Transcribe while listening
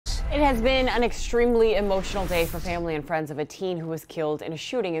It has been an extremely emotional day for family and friends of a teen who was killed in a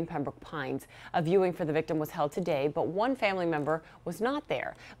shooting in Pembroke Pines. A viewing for the victim was held today, but one family member was not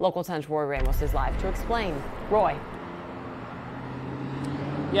there. Local 10's Roy Ramos is live to explain. Roy.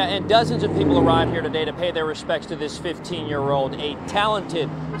 Yeah, and dozens of people arrived here today to pay their respects to this 15-year-old, a talented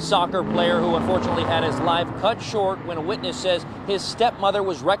soccer player who unfortunately had his life cut short when a witness says his stepmother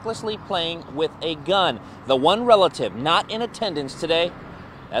was recklessly playing with a gun. The one relative not in attendance today,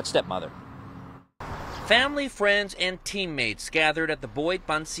 that stepmother. Family, friends, and teammates gathered at the Boyd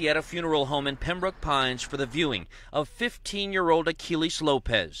Panciera funeral home in Pembroke Pines for the viewing of 15-year-old Achilles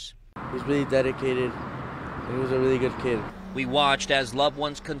Lopez. He was really dedicated, and he was a really good kid. We watched as loved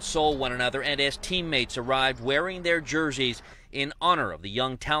ones console one another and as teammates arrived wearing their jerseys in honor of the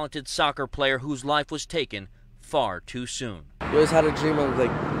young, talented soccer player whose life was taken far too soon. He always had a dream of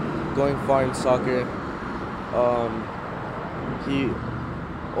going far in soccer. He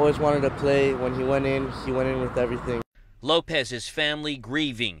always wanted to play. When he went in with everything. Lopez's family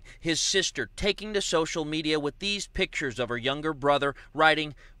grieving, his sister taking to social media with these pictures of her younger brother,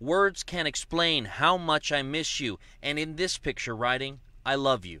 writing, "Words can't explain how much I miss you," and in this picture writing, "I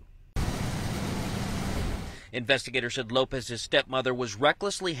love you." Investigators said Lopez's stepmother was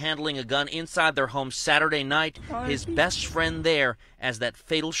recklessly handling a gun inside their home Saturday night, his best friend there as that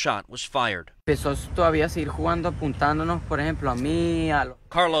fatal shot was fired.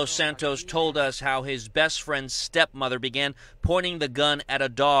 Carlos Santos told us how his best friend's stepmother began pointing the gun at a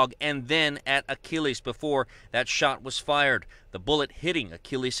dog and then at Achilles before that shot was fired, the bullet hitting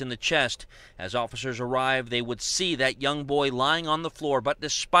Achilles in the chest. As officers arrived, they would see that young boy lying on the floor, but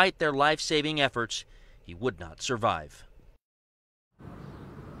despite their life-saving efforts, he would not survive.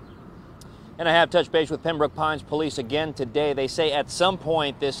 And I have touched base with Pembroke Pines police again today. They say at some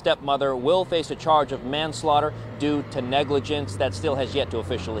point this stepmother will face a charge of manslaughter due to negligence. That still has yet to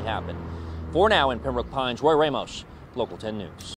officially happen. For now in Pembroke Pines, Roy Ramos, Local 10 News.